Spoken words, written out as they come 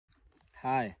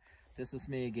Hi, this is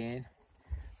me again.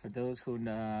 For those who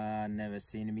never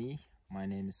seen me, my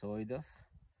name is Oidov.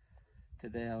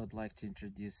 Today I would like to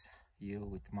introduce you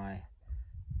with my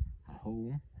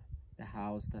home, the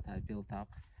house that I built up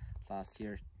last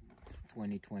year,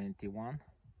 2021.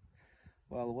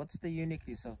 Well, what's the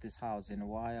uniqueness of this house and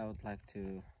why I would like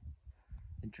to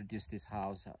introduce this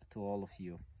house to all of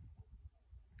you?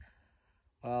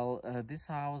 Well, this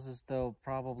house is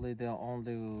probably the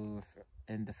only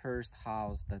and the first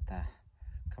house that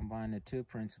combine the two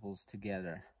principles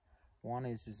together. One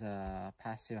is a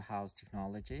passive house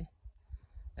technology,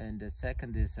 and the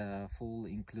second is full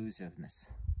inclusiveness.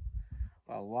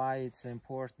 Well, why it's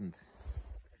important?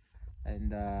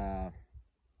 And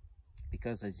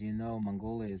because, as you know,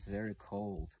 Mongolia is very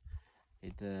cold.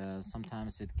 It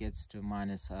sometimes it gets to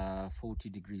minus 40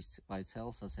 degrees by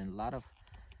Celsius, and a lot of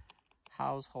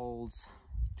households,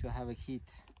 to have a heat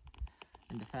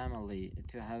in the family,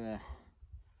 to have a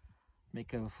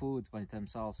make a food by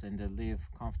themselves and live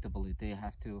comfortably, they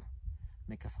have to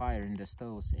make a fire in the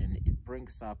stoves, and it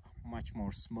brings up much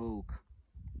more smoke,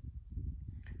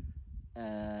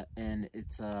 and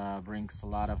it brings a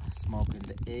lot of smoke in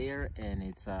the air, and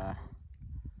it's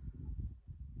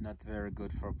not very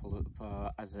good for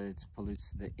as it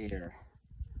pollutes the air.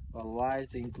 Well, why is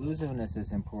the inclusiveness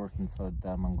is important for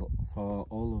for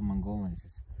all of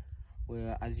Mongolians?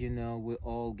 Well, as you know, we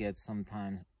all get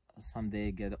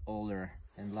someday get older,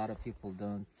 and a lot of people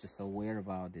don't just aware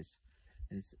about this.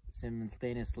 And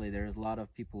simultaneously, there's a lot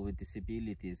of people with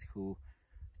disabilities who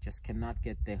just cannot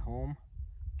get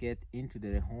into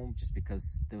their home just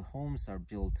because the homes are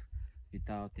built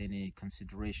without any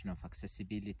consideration of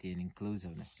accessibility and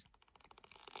inclusiveness.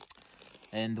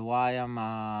 And why I'm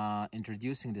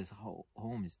introducing this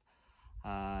home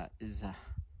is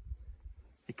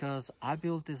because I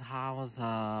built this house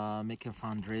making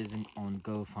fundraising on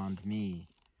GoFundMe,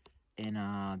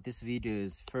 and this video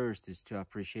is to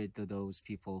appreciate those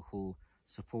people who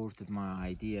supported my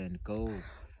idea and goal,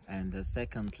 and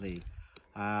secondly,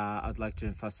 I'd like to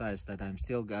emphasize that I'm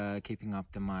still keeping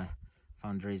up my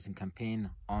fundraising campaign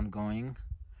ongoing,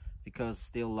 because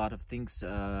still a lot of things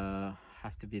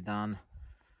have to be done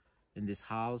in this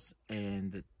house,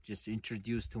 and just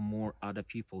introduce to more other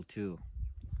people too.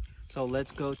 So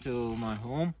let's go to my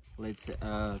home. Let's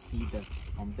see the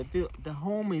home. The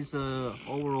home is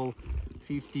overall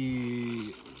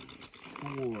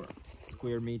 54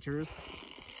 square meters,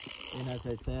 and as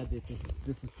I said,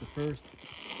 this is the first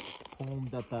home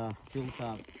that built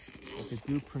up with the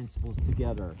two principles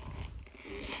together.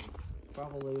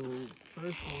 Probably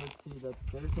first let's see that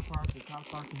there's a car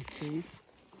parking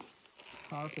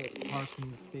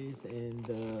space, and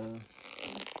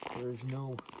there's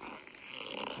no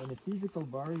any physical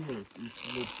barriers.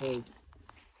 Let's say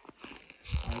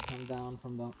I come down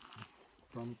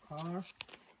from car,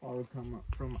 or come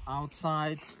from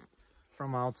outside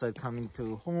coming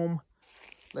to home.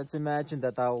 Let's imagine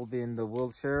that I will be in the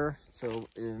wheelchair. So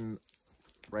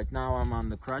right now I'm on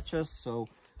the crutches, so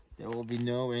there will be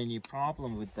any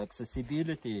problem with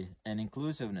accessibility and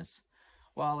inclusiveness.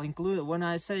 Well, when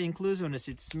I say inclusiveness,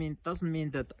 doesn't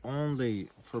mean that only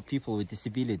for people with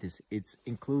disabilities. It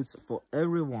includes for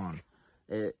everyone,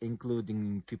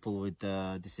 including people with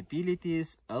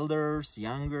disabilities, elders,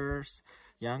 young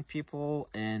people,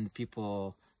 and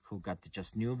people who got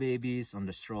just new babies on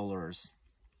the strollers.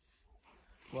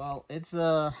 Well, it's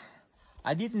I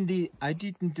didn't do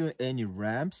any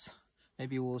ramps.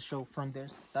 Maybe we'll show from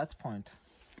that point.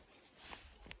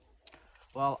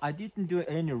 Well, I didn't do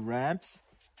any ramps,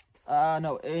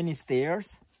 no, any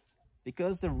stairs,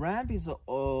 because the ramp is I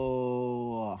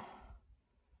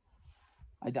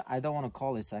don't want to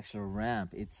call it actually a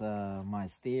ramp. It's my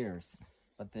stairs,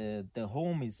 but the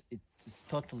home it's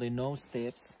totally no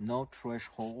steps, no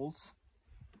thresholds,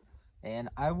 and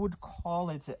I would call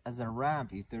it as a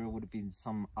ramp if there would have been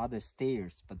some other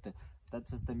stairs, but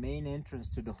that's the main entrance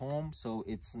to the home, so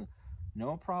it's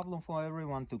no problem for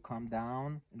everyone to come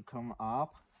down and come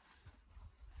up.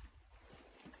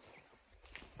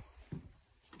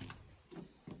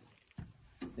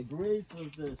 The grades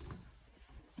of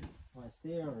my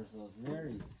stairs are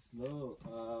very slow,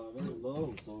 very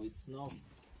low, so it's not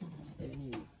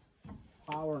any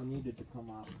power needed to come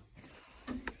up,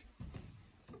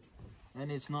 and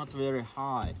it's not very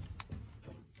high.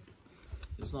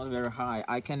 It's not very high.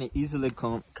 I can easily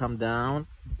come down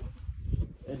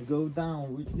and go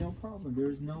down with no problem.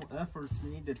 There's no efforts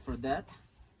needed for that.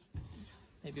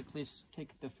 Maybe please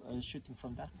take the shooting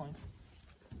from that point.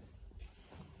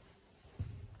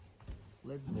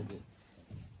 Let's do it.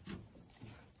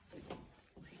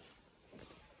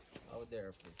 Oh,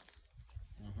 there, please.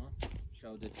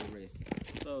 show the terrace.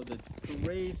 So the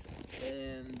terrace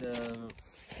and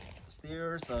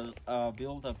stairs are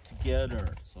built up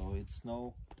together, so it's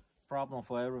no problem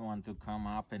for everyone to come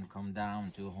up and come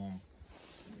down to home.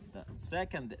 The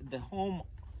second, the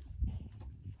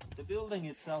building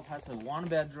itself has a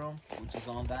 1-bedroom, which is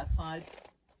on that side.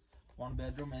 1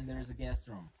 bedroom, and there's a guest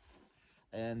room.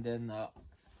 And then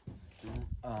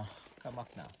come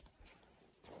up now.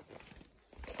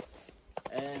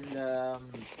 And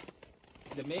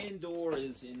the main door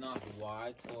is enough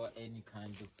wide for any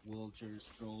kind of wheelchairs,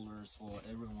 strollers, for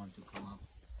everyone to come up,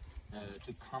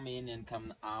 to come in and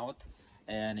come out.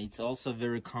 And it's also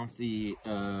very comfy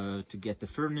to get the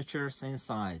furniture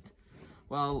inside.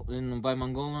 Well, by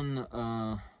Mongolian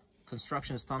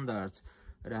construction standards,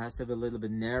 it has to be a little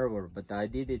bit narrower, but I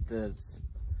did it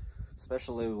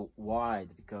especially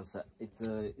wide because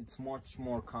it's much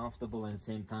more comfortable and at the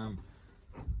same time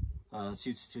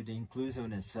suits to the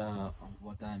inclusiveness of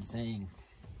what I'm saying.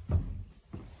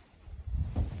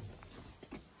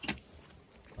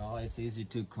 Well, it's easy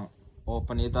to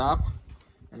open it up,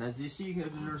 and as you see here,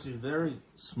 there's a very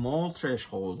small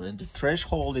threshold, and the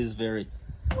threshold is very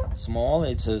small.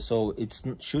 So it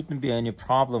shouldn't be any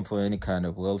problem for any kind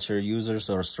of wheelchair users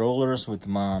or strollers with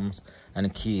moms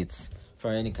and kids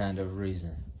for any kind of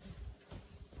reason.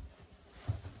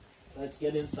 Let's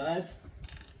get inside.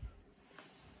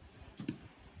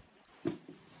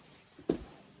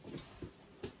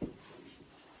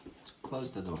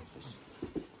 Close the door, please.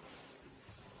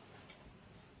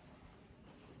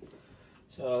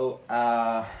 So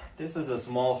this is a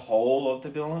small hall of the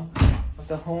building, of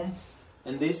the home.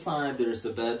 And this side there's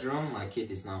a bedroom. My kid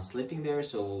is now sleeping there,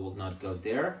 so we will not go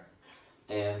there.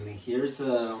 And here's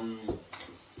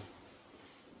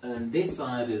and this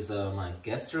side is my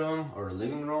guest room or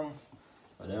living room,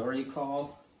 whatever you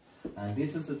call. And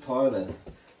this is the toilet.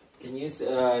 Can you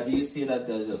do you see that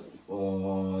the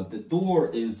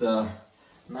door is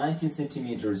 19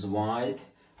 centimeters wide,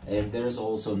 and there's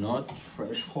also no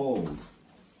threshold.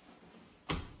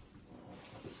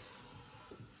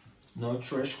 No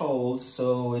threshold,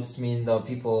 so it's mean that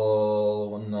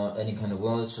people on any kind of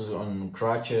wheelchairs, on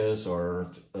crutches,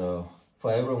 or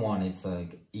for everyone, it's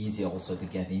like easy also to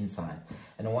get inside.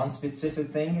 And one specific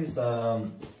thing is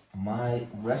my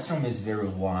restroom is very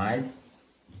wide.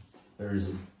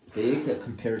 There's big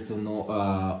compared to no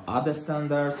other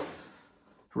standard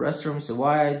restrooms.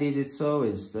 Why I did it so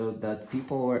is so that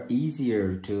people are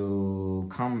easier to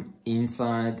come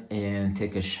inside and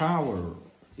take a shower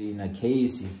in a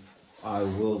case if I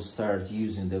will start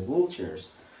using the wheelchairs.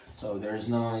 So there's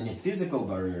no any physical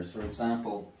barriers. For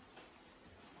example,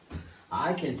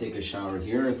 I can take a shower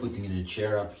here, putting in a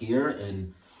chair up here,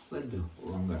 and a little bit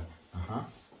longer.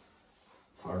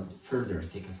 Further,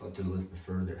 take a photo a little bit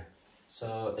further.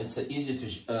 So it's easy to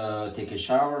take a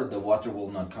shower. The water will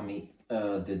not come in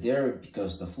there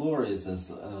because the floor is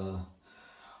as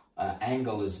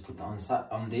angle is put on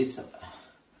this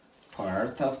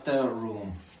part of the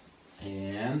room.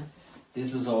 And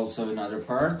this is also another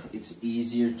part. It's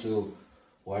easier to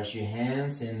wash your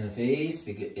hands in the face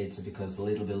because a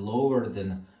little bit lower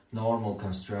than normal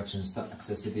construction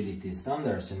accessibility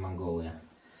standards in Mongolia.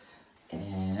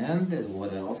 And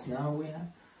what else now we have?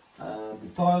 The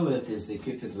toilet is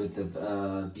equipped with the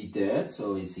bidet,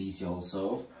 so it's easy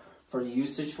also for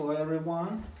usage for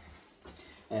everyone.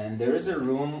 And there is a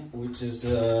room which is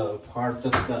part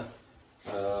of the,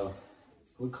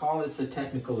 we call it a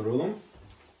technical room.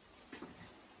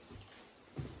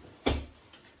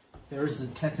 There is a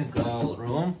technical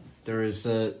room. There is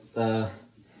a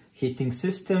heating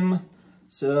system.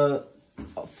 So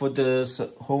for this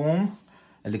home,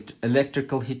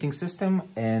 electrical heating system,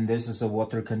 and this is a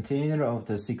water container of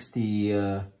the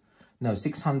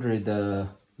 600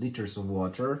 liters of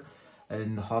water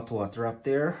and hot water up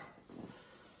there.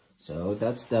 So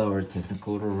that's our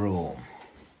technical room.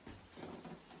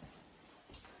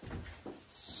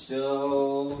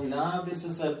 So now this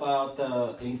is about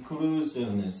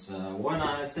inclusiveness. When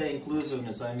I say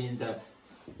inclusiveness, I mean that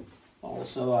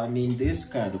also I mean this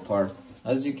kind of part.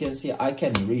 As you can see, I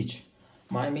can reach.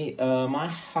 My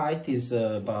height is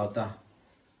about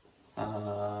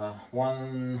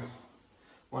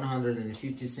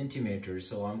 150 centimeters,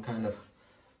 so I'm kind of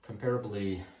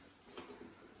comparably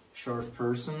short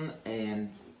person, and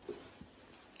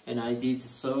I did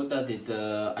so that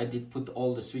I did put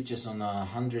all the switches on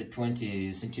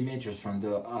 120 centimeters from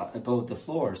the above the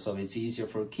floor, so it's easier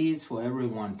for kids, for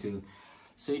everyone to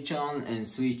switch on and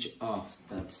switch off.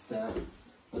 That's the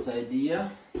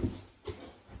idea.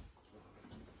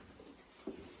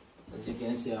 As you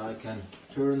can see, I can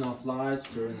turn off lights,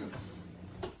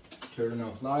 turn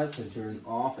off lights, I turn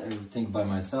off everything by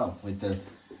myself with the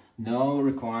no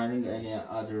requiring any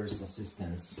other's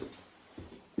assistance.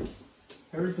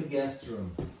 Here's the guest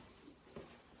room.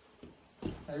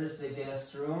 Here's the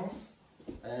guest room,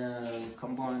 and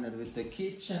combine it with the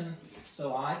kitchen,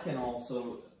 so I can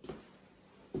also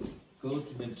go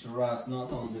to the terrace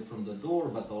not only from the door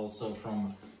but also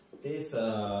from this.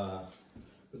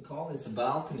 We call it a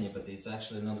balcony, but it's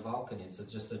actually not a balcony. It's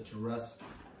just a terrace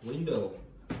window.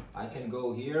 I can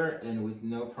go here and with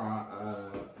no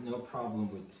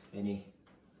problem with any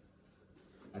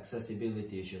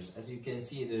accessibility issues. As you can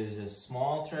see, there is a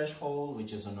small threshold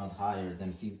which is not higher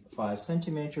than 5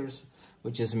 centimeters,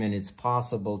 which is mean it's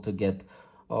possible to get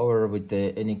over with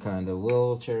any kind of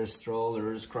wheelchair,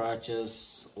 strollers,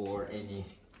 crutches, or any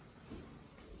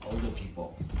older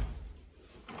people.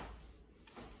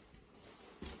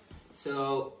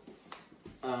 So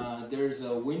there's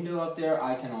a window up there.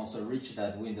 I can also reach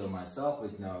that window myself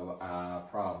with no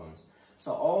problems.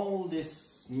 So all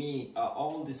this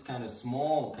kind of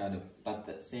small but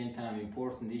at the same time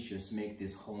important issues make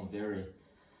this home very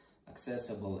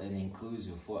accessible and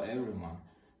inclusive for everyone.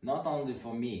 Not only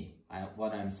for me,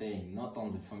 what I'm saying, not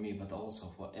only for me, but also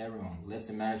for everyone. Let's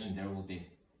imagine there will be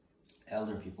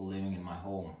elder people living in my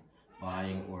home,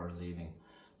 buying or living.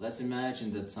 Let's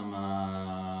imagine that some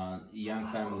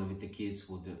young family with the kids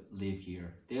would live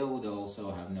here. They would also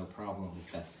have no problem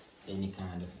with that, any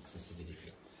kind of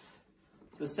accessibility.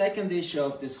 The second issue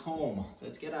of this home,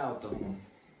 let's get out the home.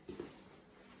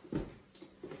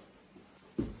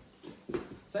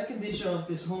 Second issue of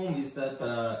this home is that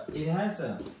it has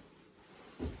a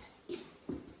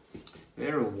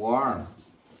very warm.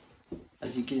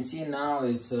 As you can see now,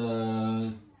 it's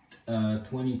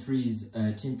 23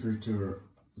 temperature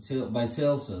by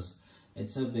Celsius.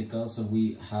 It's because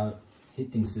we have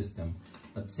heating system.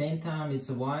 But at the same time, it's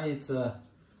why it's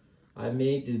I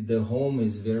made it, the home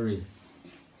is very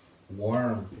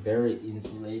warm, very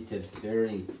insulated,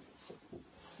 very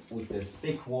with the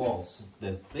thick walls.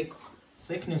 The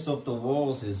thickness of the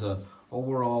walls is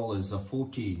overall is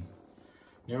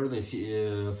nearly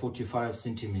 45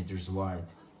 centimeters wide.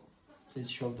 Please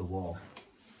show the wall.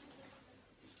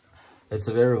 It's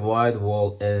a very wide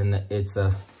wall, and it's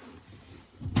a,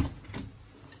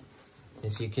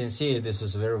 as you can see, this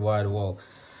is a very wide wall.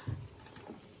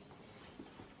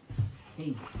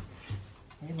 Hey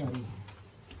buddy.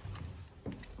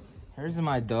 Here's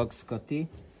my dog Scotty,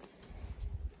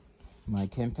 my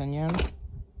companion.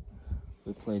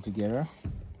 We play together.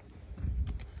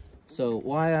 So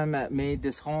why I made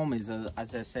this home is,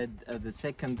 as I said, the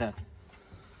second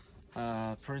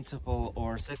principle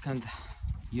or second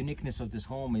uniqueness of this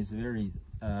home is very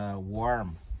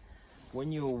warm.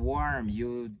 When you're warm,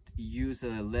 you use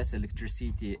less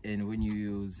electricity, and when you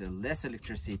use less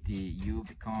electricity, you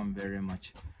become very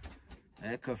much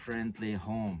eco-friendly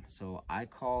home. So I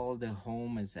call the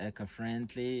home as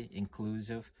eco-friendly,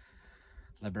 inclusive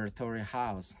laboratory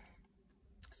house.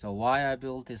 So why I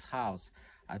built this house?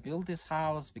 I built this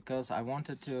house because I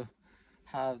wanted to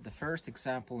have the first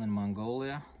example in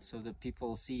Mongolia, so that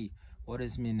people see what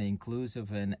is mean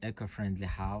inclusive and eco-friendly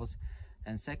house.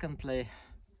 And secondly,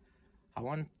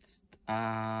 I'm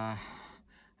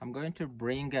going to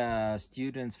bring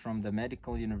students from the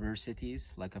medical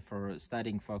universities, like for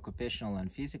studying for occupational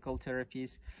and physical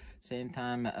therapies. Same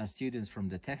time, students from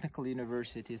the technical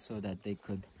universities, so that they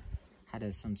could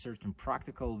have some certain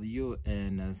practical view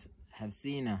and have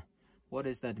seen what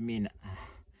does that mean,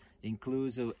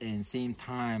 inclusive and same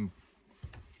time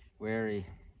very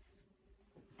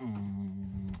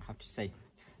how to say,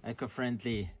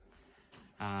 eco-friendly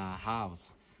house.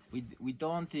 We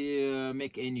don't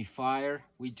make any fire.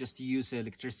 We just use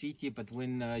electricity. But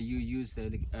when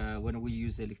when we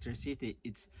use electricity,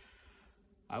 it's,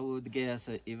 I would guess,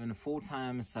 even 4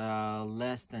 times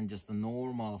less than just a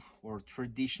normal or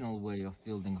traditional way of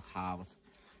building a house.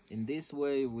 In this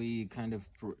way, we kind of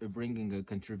bringing a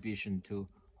contribution to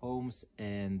homes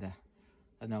and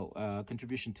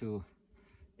contribution to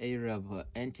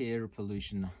anti-air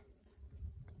pollution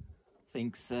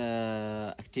things,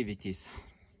 activities.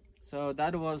 So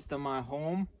that was my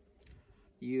home.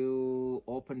 You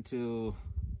open to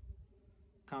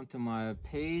come to my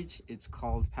page. It's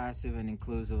called Passive and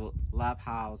Inclusive Lab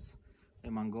House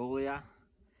in Mongolia.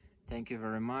 Thank you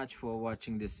very much for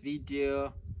watching this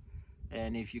video.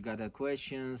 And if you got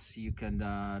questions, you can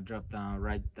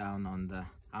write down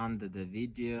under the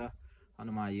video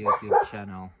on my YouTube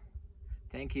channel.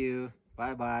 Thank you.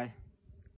 Bye bye.